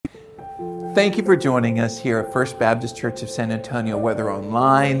Thank you for joining us here at First Baptist Church of San Antonio, whether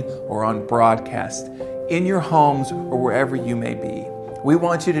online or on broadcast, in your homes or wherever you may be. We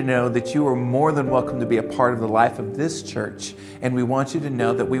want you to know that you are more than welcome to be a part of the life of this church, and we want you to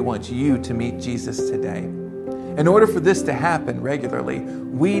know that we want you to meet Jesus today. In order for this to happen regularly,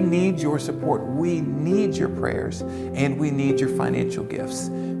 we need your support, we need your prayers, and we need your financial gifts.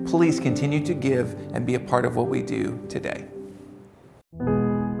 Please continue to give and be a part of what we do today.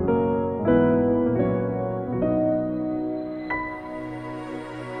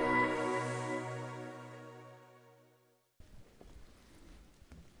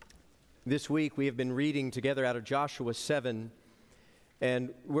 This week we have been reading together out of Joshua 7,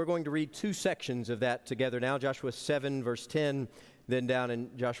 and we're going to read two sections of that together now. Joshua 7 verse 10, then down in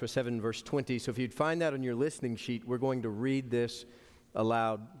Joshua 7 verse 20. So if you'd find that on your listening sheet, we're going to read this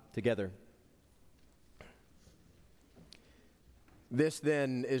aloud together. This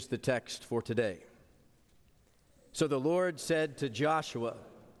then is the text for today. So the Lord said to Joshua,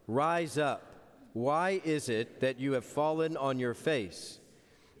 "Rise up. Why is it that you have fallen on your face?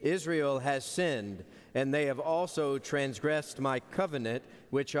 Israel has sinned, and they have also transgressed my covenant,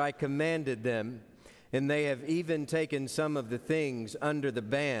 which I commanded them. And they have even taken some of the things under the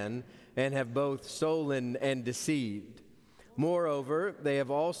ban, and have both stolen and deceived. Moreover, they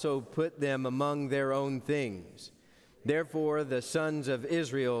have also put them among their own things. Therefore, the sons of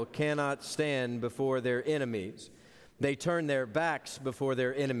Israel cannot stand before their enemies. They turn their backs before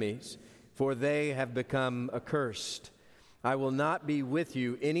their enemies, for they have become accursed. I will not be with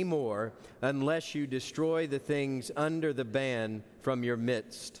you anymore unless you destroy the things under the ban from your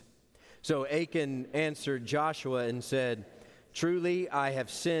midst." So Achan answered Joshua and said, "Truly I have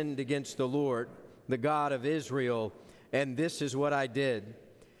sinned against the Lord, the God of Israel, and this is what I did.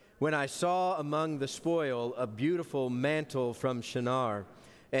 When I saw among the spoil a beautiful mantle from Shinar,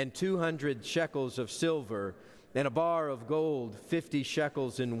 and 200 shekels of silver, and a bar of gold 50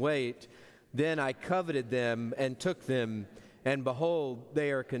 shekels in weight, then I coveted them and took them, and behold,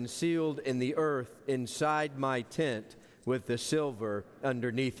 they are concealed in the earth inside my tent with the silver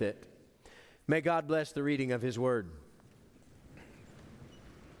underneath it." May God bless the reading of His Word.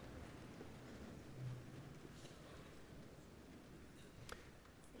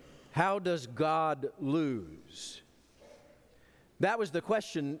 How does God lose? That was the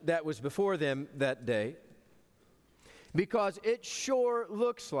question that was before them that day, because it sure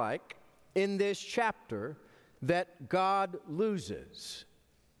looks like in this chapter that God loses.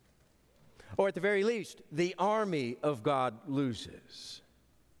 Or at the very least, the army of God loses.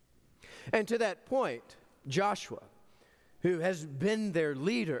 And to that point, Joshua, who has been their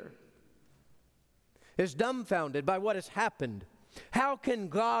leader, is dumbfounded by what has happened. How can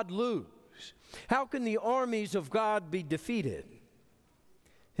God lose? How can the armies of God be defeated?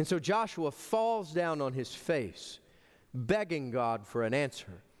 And so Joshua falls down on his face, begging God for an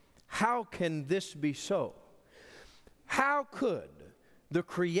answer. How can this be so? How could the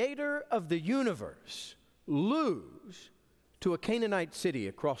creator of the universe lose to a Canaanite city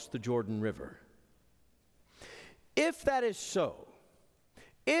across the Jordan River? If that is so,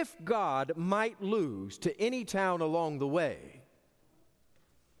 if God might lose to any town along the way,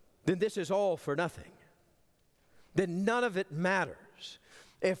 then this is all for nothing. Then none of it matters.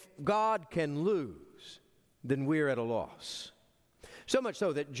 If God can lose, then we're at a loss. So much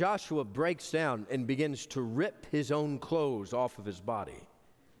so that Joshua breaks down and begins to rip his own clothes off of his body.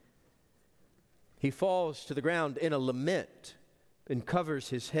 He falls to the ground in a lament and covers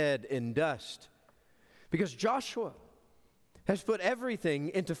his head in dust, because Joshua has put everything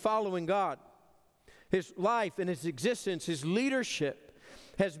into following God. His life and his existence, his leadership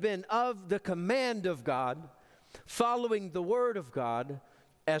has been of the command of God, following the word of God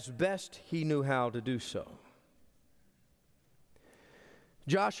as best he knew how to do so.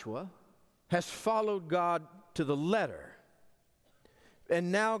 Joshua has followed God to the letter,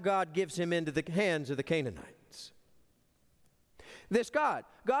 and now God gives him into the hands of the Canaanites. This God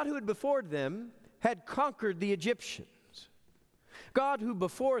who had before them had conquered the Egyptians, God who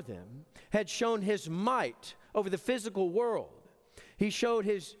before them had shown his might over the physical world. He showed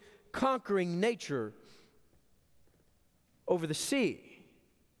his conquering nature over the sea.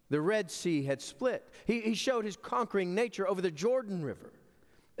 The Red Sea had split. He showed his conquering nature over the Jordan River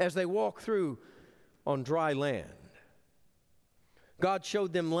as they walk through on dry land. God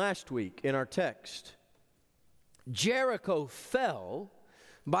showed them last week in our text. Jericho fell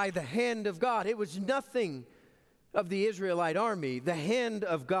by the hand of God. It was nothing of the Israelite army. The hand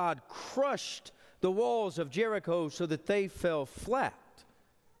of God crushed the walls of Jericho so that they fell flat.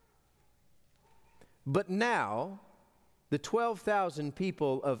 But now, the 12,000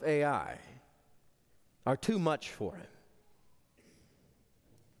 people of Ai are too much for him.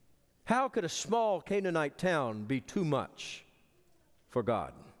 How could a small Canaanite town be too much for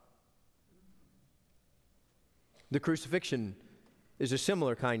God? The crucifixion is a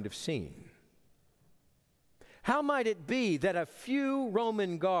similar kind of scene. How might it be that a few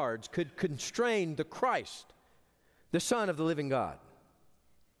Roman guards could constrain the Christ, the Son of the living God?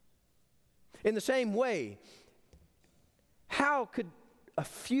 In the same way, how could a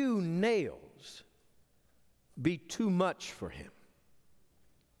few nails be too much for him?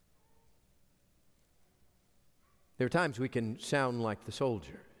 There are times we can sound like the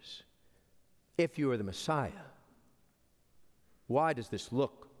soldiers. If you are the Messiah, why does this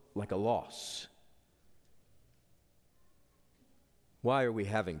look like a loss? Why are we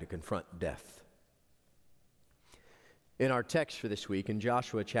having to confront death? In our text for this week, in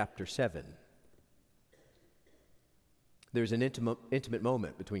Joshua chapter 7, there's an intimate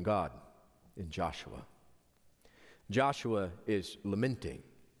moment between God and Joshua. Joshua is lamenting,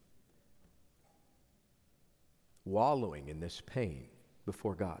 wallowing in this pain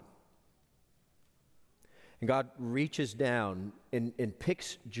before God. And God reaches down and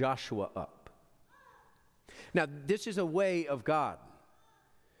picks Joshua up. Now, this is a way of God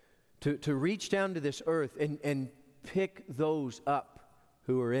to reach down to this earth and pick those up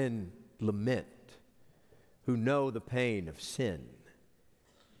who are in lament, who know the pain of sin.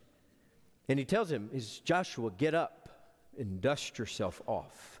 And he tells him, Joshua, get up and dust yourself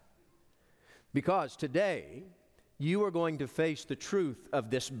off. Because today, you are going to face the truth of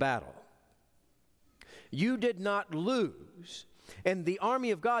this battle. You did not lose, and the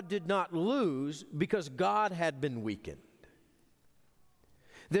army of God did not lose because God had been weakened.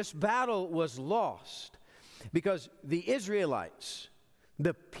 This battle was lost because the Israelites,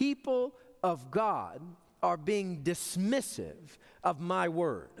 the people of God, are being dismissive of my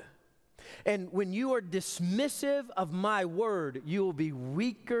word. And when you are dismissive of my word, you will be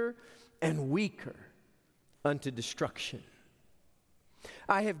weaker and weaker unto destruction.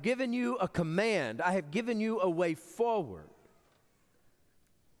 I have given you a command. I have given you a way forward.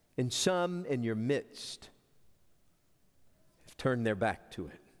 And some in your midst have turned their back to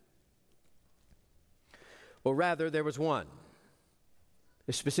it. Or rather, there was one,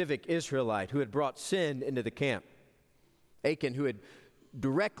 a specific Israelite who had brought sin into the camp. Achan, who had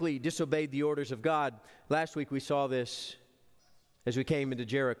directly disobeyed the orders of God. Last week we saw this as we came into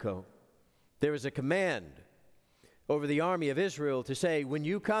Jericho. There was a command over the army of Israel to say, when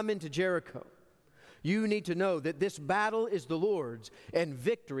you come into Jericho, you need to know that this battle is the Lord's and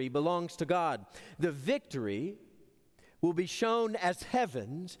victory belongs to God. The victory will be shown as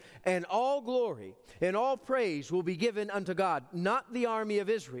heavens, and all glory and all praise will be given unto God, not the army of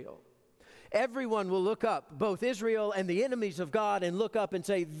Israel. Everyone will look up, both Israel and the enemies of God, and look up and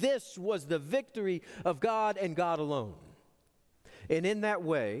say, this was the victory of God and God alone. And in that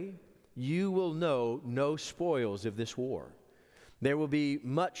way, you will know no spoils of this war. There will be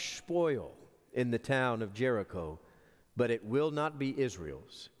much spoil in the town of Jericho, but it will not be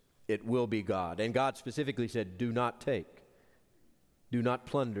Israel's. It will be God. And God specifically said, do not take, do not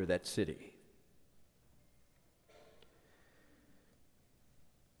plunder that city.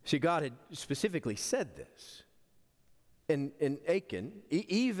 See, God had specifically said this. And Achan,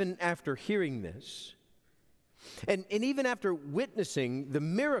 even after hearing this, and even after witnessing the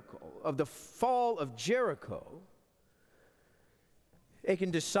miracle of the fall of Jericho,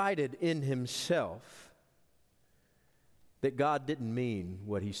 Achan decided in himself that God didn't mean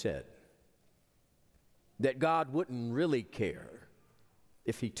what he said. That God wouldn't really care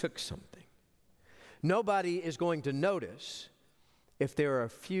if he took something. Nobody is going to notice if there are a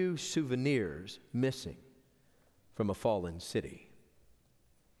few souvenirs missing from a fallen city.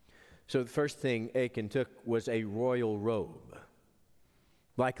 So the first thing Achan took was a royal robe,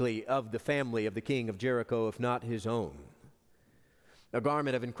 likely of the family of the king of Jericho, if not his own. A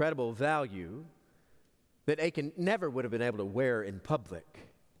garment of incredible value that Achan never would have been able to wear in public,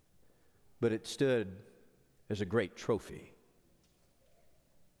 but it stood as a great trophy.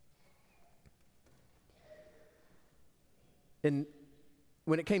 And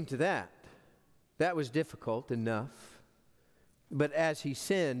when it came to that, that was difficult enough. But as he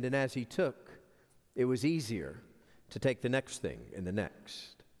sinned and as he took, it was easier to take the next thing and the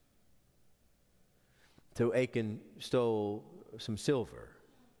next. So Achan stole some silver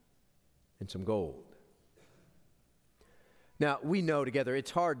and some gold. Now, we know together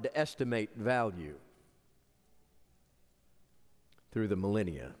it's hard to estimate value through the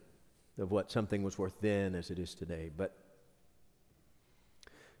millennia of what something was worth then as it is today, but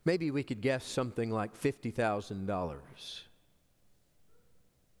maybe we could guess something like $50,000.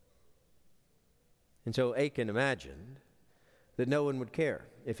 And so Achan imagined that no one would care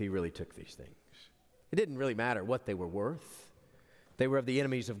if he really took these things. It didn't really matter what they were worth. They were of the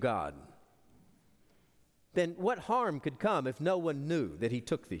enemies of God. Then what harm could come if no one knew that he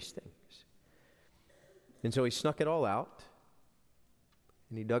took these things? And so he snuck it all out,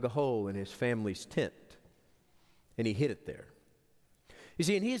 and he dug a hole in his family's tent, and he hid it there. You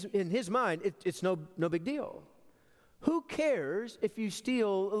see, in his mind, it's no big deal. Who cares if you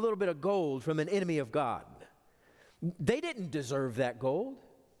steal a little bit of gold from an enemy of God? They didn't deserve that gold,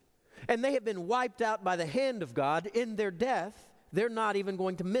 and they have been wiped out by the hand of God in their death. They're not even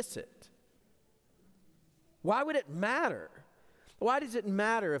going to miss it. Why would it matter? Why does it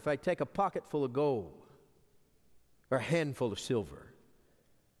matter if I take a pocket full of gold or a handful of silver?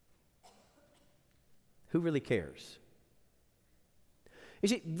 Who really cares? You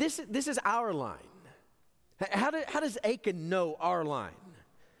see, this is our line. How does Achan know our line?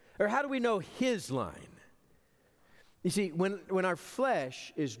 Or how do we know his line? You see, when our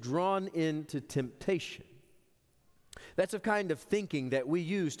flesh is drawn into temptation, that's a kind of thinking that we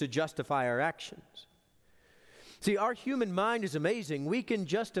use to justify our actions. See, our human mind is amazing. We can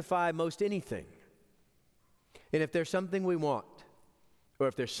justify most anything. And if there's something we want, or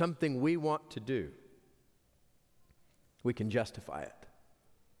if there's something we want to do, we can justify it.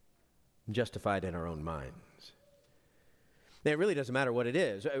 And justify it in our own minds. Now, it really doesn't matter what it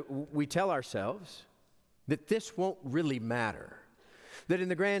is. We tell ourselves that this won't really matter. That in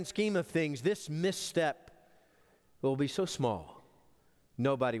the grand scheme of things, this misstep will be so small,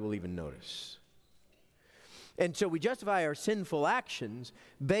 nobody will even notice. And so we justify our sinful actions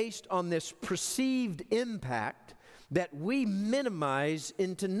based on this perceived impact that we minimize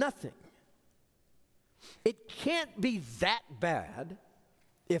into nothing. It can't be that bad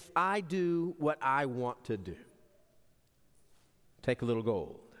if I do what I want to do. Take a little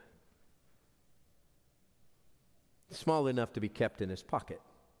gold. Small enough to be kept in his pocket.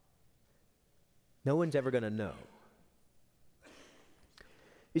 No one's ever going to know.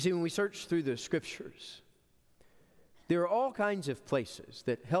 You see, when we search through the Scriptures, there are all kinds of places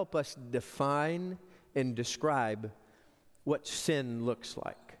that help us define and describe what sin looks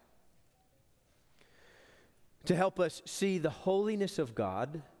like. To help us see the holiness of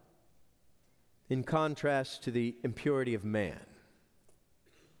God in contrast to the impurity of man.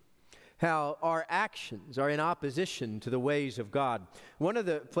 How our actions are in opposition to the ways of God. One of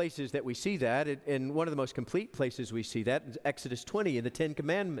the places that we see that, and one of the most complete places we see that, is Exodus 20 in the Ten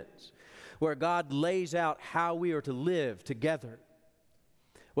Commandments, where God lays out how we are to live together,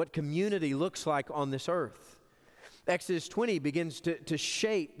 what community looks like on this earth. Exodus 20 begins to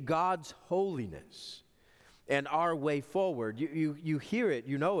shape God's holiness and our way forward. You hear it,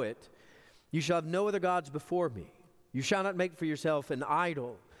 you know it. You shall have no other gods before me. You shall not make for yourself an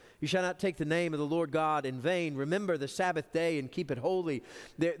idol. You shall not take the name of the Lord God in vain. Remember the Sabbath day and keep it holy.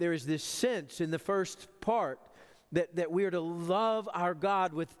 There is this sense in the first part that we are to love our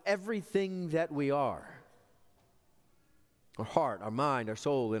God with everything that we are. Our heart, our mind, our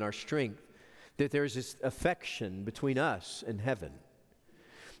soul, and our strength. That there is this affection between us and heaven.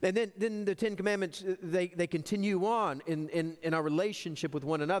 And then the Ten Commandments, they continue on in our relationship with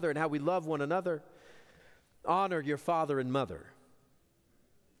one another and how we love one another. Honor your father and mother.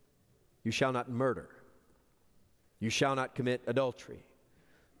 You shall not murder. You shall not commit adultery.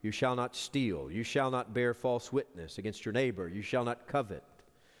 You shall not steal. You shall not bear false witness against your neighbor. You shall not covet.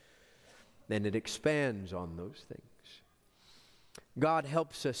 And it expands on those things. God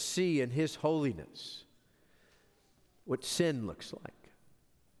helps us see in His holiness what sin looks like.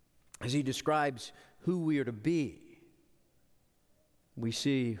 As He describes who we are to be, we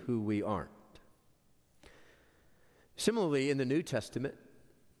see who we aren't. Similarly, in the New Testament,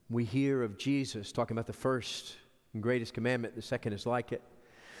 we hear of Jesus talking about the first and greatest commandment, the second is like it.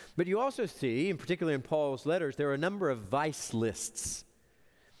 But you also see, in particular in Paul's letters, there are a number of vice lists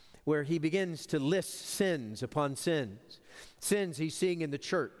where he begins to list sins upon sins. Sins he's seeing in the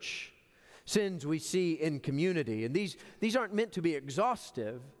church. Sins we see in community. And these aren't meant to be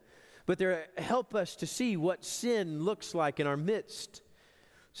exhaustive, but they help us to see what sin looks like in our midst.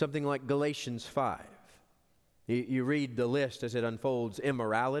 Something like Galatians 5. You read the list as it unfolds: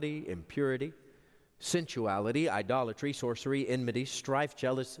 immorality, impurity, sensuality, idolatry, sorcery, enmity, strife,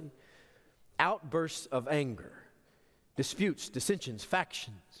 jealousy, outbursts of anger, disputes, dissensions,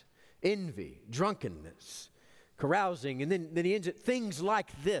 factions, envy, drunkenness, carousing, and then he ends it, things like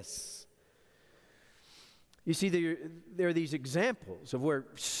this. You see, there are these examples of where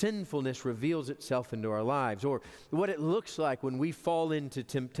sinfulness reveals itself into our lives, or what it looks like when we fall into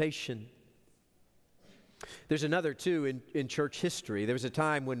temptation. There's another, too, in church history. There was a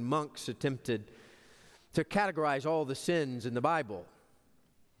time when monks attempted to categorize all the sins in the Bible.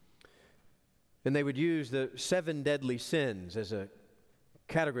 And they would use the 7 deadly sins as a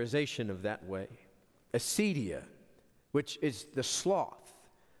categorization of that way. Acedia, which is the sloth.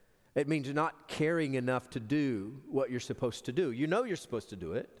 It means not caring enough to do what you're supposed to do. You know you're supposed to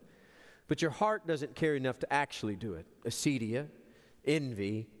do it, but your heart doesn't care enough to actually do it. Acedia,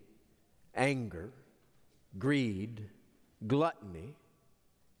 envy, anger, greed, gluttony,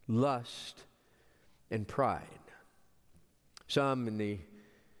 lust, and pride. Some in the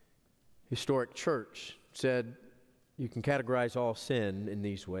historic church said you can categorize all sin in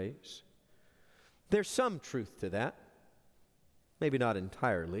these ways. There's some truth to that, maybe not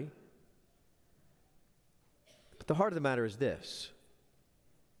entirely. But the heart of the matter is this: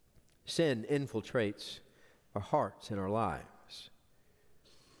 sin infiltrates our hearts and our lives.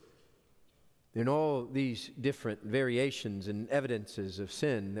 In all these different variations and evidences of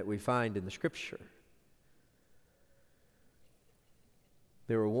sin that we find in the Scripture,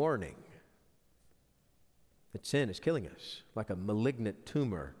 they're a warning that sin is killing us like a malignant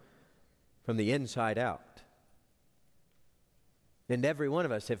tumor from the inside out. And every one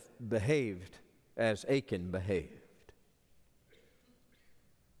of us have behaved as Achan behaved.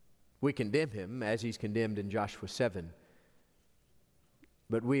 We condemn him as he's condemned in Joshua 7.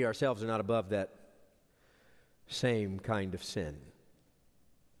 But we ourselves are not above that same kind of sin.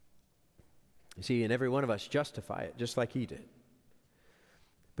 You see, and every one of us justify it just like he did.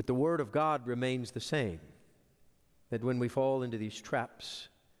 But the Word of God remains the same. That when we fall into these traps,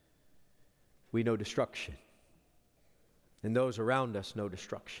 we know destruction. And those around us know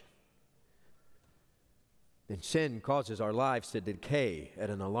destruction. And sin causes our lives to decay at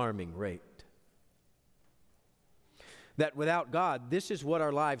an alarming rate. That without God, this is what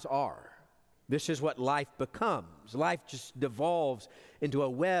our lives are. This is what life becomes. Life just devolves into a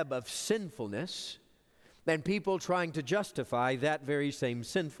web of sinfulness, and people trying to justify that very same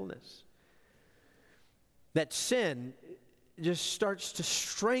sinfulness. That sin just starts to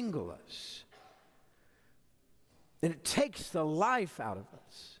strangle us, and it takes the life out of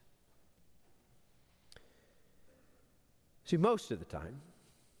us. See, most of the time,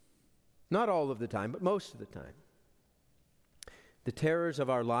 not all of the time, but most of the time, the terrors of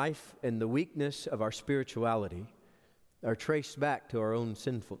our life and the weakness of our spirituality are traced back to our own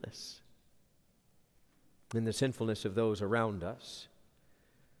sinfulness and the sinfulness of those around us.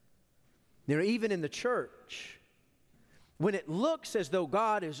 You know, even in the church, when it looks as though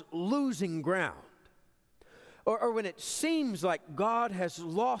God is losing ground, or when it seems like God has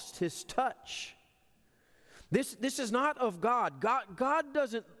lost his touch, this is not of God. God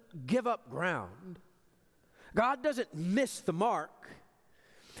doesn't give up ground. God doesn't miss the mark.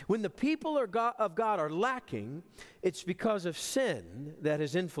 When the people of God are lacking, it's because of sin that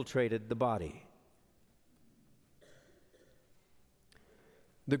has infiltrated the body.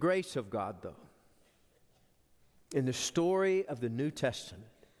 The grace of God, though, in the story of the New Testament,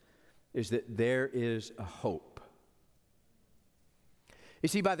 is that there is a hope. You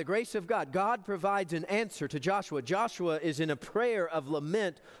see, by the grace of God, God provides an answer to Joshua. Joshua is in a prayer of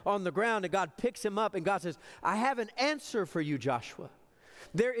lament on the ground, and God picks him up, and God says, I have an answer for you, Joshua.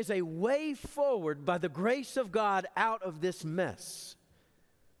 There is a way forward by the grace of God out of this mess.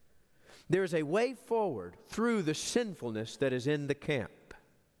 There is a way forward through the sinfulness that is in the camp.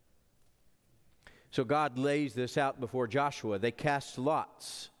 So God lays this out before Joshua. They cast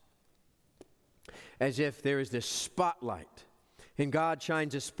lots as if there is this spotlight. And God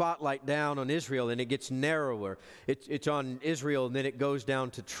shines a spotlight down on Israel, and it gets narrower. It's on Israel, and then it goes down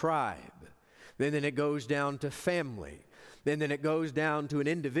to tribe. Then it goes down to family. Then it goes down to an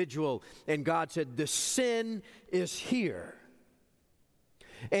individual. And God said, the sin is here.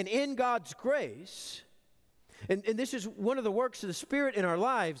 And in God's grace, and this is one of the works of the Spirit in our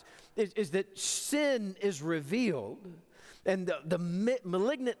lives, is that sin is revealed. And the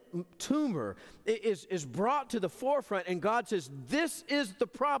malignant tumor is brought to the forefront, and God says, this is the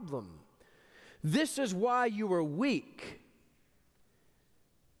problem. This is why you are weak.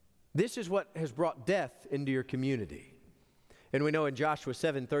 This is what has brought death into your community. And we know in Joshua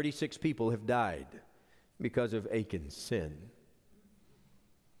 7, 36 people have died because of Achan's sin.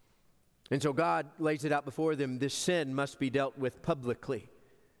 And so God lays it out before them, this sin must be dealt with publicly.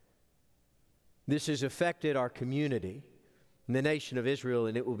 This has affected our community, the nation of Israel,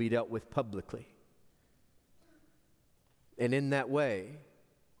 and it will be dealt with publicly. And in that way,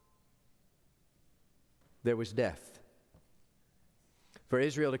 there was death. For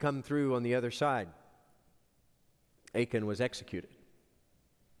Israel to come through on the other side, Achan was executed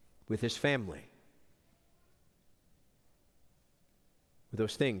with his family, with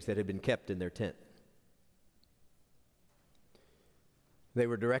those things that had been kept in their tent. They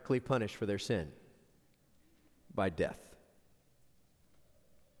were directly punished for their sin by death.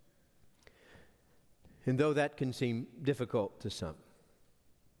 And though that can seem difficult to some,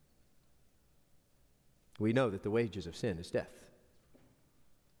 we know that the wages of sin is death.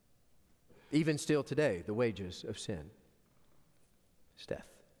 Even still today, the wages of sin is death.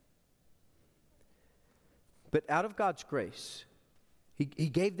 But out of God's grace, He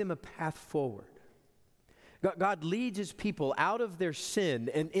gave them a path forward. God leads His people out of their sin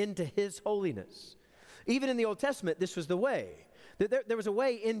and into His holiness. Even in the Old Testament, this was the way. There was a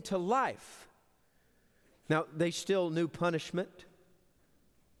way into life. Now, they still knew punishment,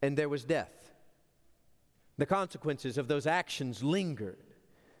 and there was death. The consequences of those actions lingered,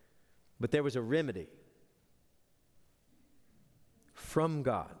 but there was a remedy from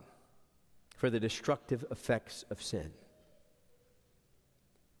God for the destructive effects of sin.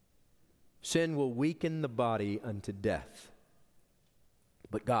 Sin will weaken the body unto death,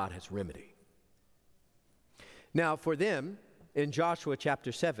 but God has remedy. Now, for them, in Joshua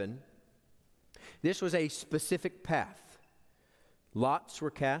chapter 7, this was a specific path. Lots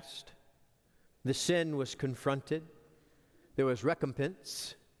were cast. The sin was confronted. There was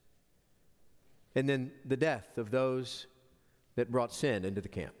recompense. And then the death of those that brought sin into the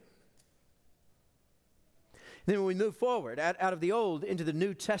camp. Then when we move forward out of the Old into the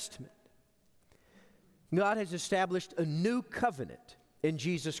New Testament, God has established a new covenant in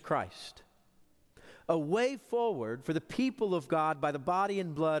Jesus Christ. A way forward for the people of God by the body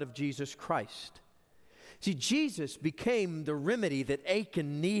and blood of Jesus Christ. See, Jesus became the remedy that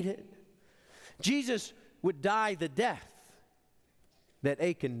Achan needed. Jesus would die the death that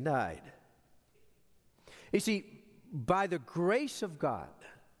Achan died. You see, by the grace of God,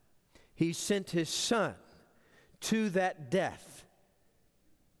 He sent His Son to that death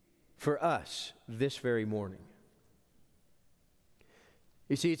for us this very morning.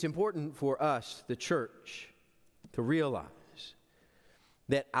 You see, it's important for us, the church, to realize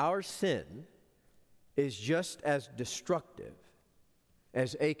that our sin is just as destructive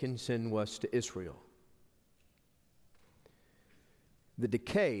as Achan's sin was to Israel. The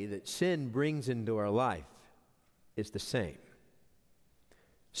decay that sin brings into our life is the same.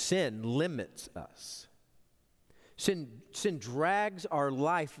 Sin limits us. Sin drags our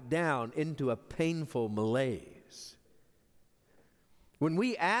life down into a painful malaise. When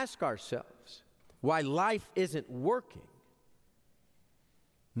we ask ourselves why life isn't working,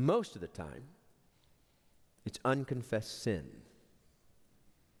 most of the time, it's unconfessed sin.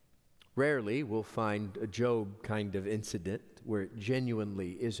 Rarely we'll find a Job kind of incident where it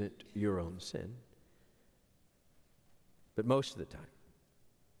genuinely isn't your own sin. But most of the time,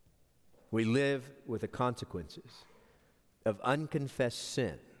 we live with the consequences of unconfessed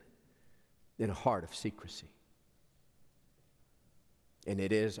sin in a heart of secrecy. And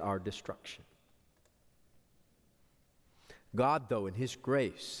it is our destruction. God, though, in His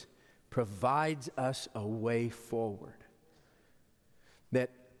grace, provides us a way forward.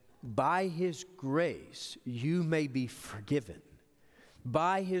 That by His grace, you may be forgiven.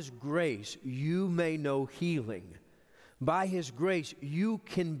 By His grace, you may know healing. By His grace, you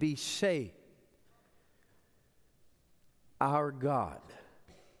can be saved. Our God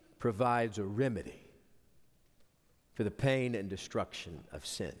provides a remedy for the pain and destruction of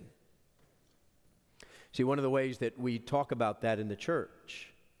sin. See, one of the ways that we talk about that in the church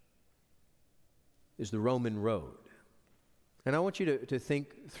is the Roman road. And I want you to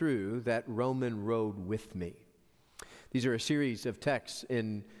think through that Roman road with me. These are a series of texts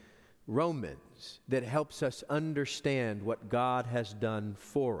in Romans that helps us understand what God has done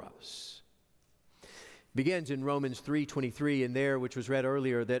for us. It begins in Romans 3:23, and there, which was read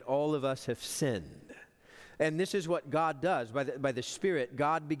earlier, that all of us have sinned. And this is what God does. By the Spirit,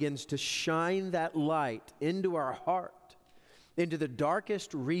 God begins to shine that light into our heart, into the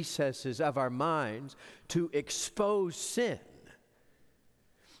darkest recesses of our minds, to expose sin.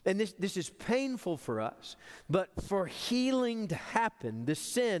 And this is painful for us, but for healing to happen, the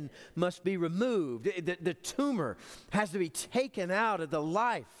sin must be removed. The tumor has to be taken out of the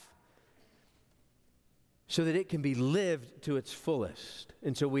life so that it can be lived to its fullest.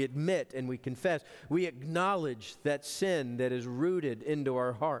 And so we admit and we confess, we acknowledge that sin that is rooted into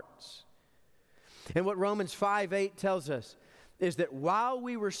our hearts. And what Romans 5:8 tells us is that while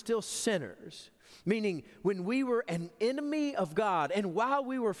we were still sinners, meaning when we were an enemy of God, and while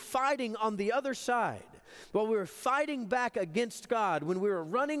we were fighting on the other side, while we were fighting back against God, when we were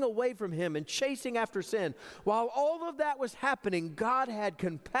running away from Him and chasing after sin, while all of that was happening, God had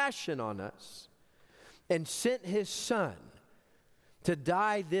compassion on us and sent His Son to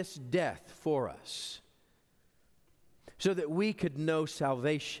die this death for us, so that we could know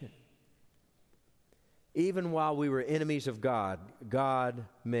salvation. Even while we were enemies of God, God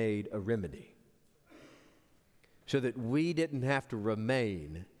made a remedy so that we didn't have to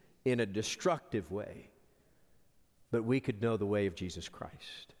remain in a destructive way, but we could know the way of Jesus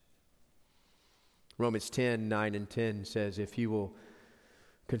Christ. Romans 10:9 and 10 says, if you will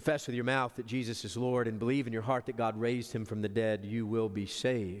confess with your mouth that Jesus is Lord and believe in your heart that God raised him from the dead, you will be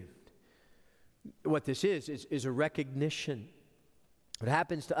saved. What this is a recognition. What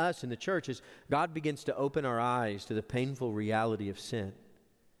happens to us in the church is God begins to open our eyes to the painful reality of sin.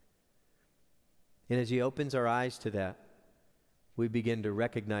 And as he opens our eyes to that, we begin to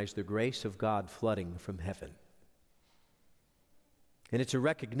recognize the grace of God flooding from heaven. And it's a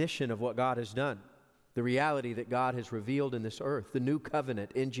recognition of what God has done, the reality that God has revealed in this earth. The new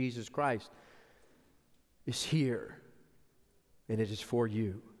covenant in Jesus Christ is here, and it is for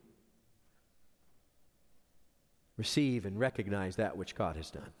you. Receive and recognize that which God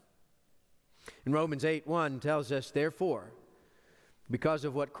has done. And Romans 8:1 tells us, therefore, because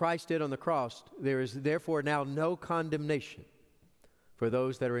of what Christ did on the cross, there is therefore now no condemnation for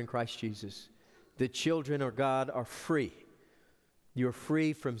those that are in Christ Jesus. The children of God are free. You're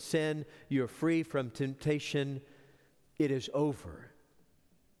free from sin. You're free from temptation. It is over.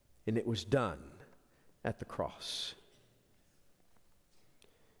 And it was done at the cross.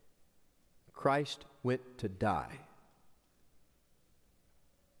 Christ went to die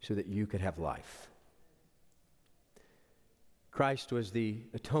so that you could have life. Christ was the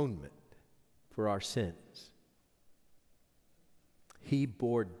atonement for our sins. He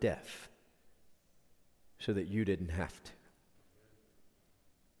bore death so that you didn't have to.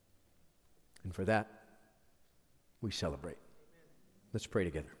 And for that, we celebrate. Let's pray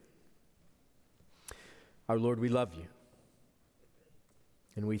together. Our Lord, we love you.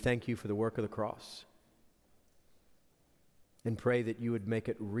 And we thank you for the work of the cross. And pray that you would make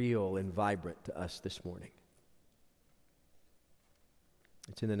it real and vibrant to us this morning.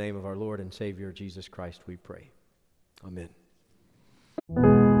 It's in the name of our Lord and Savior, Jesus Christ, we pray. Amen.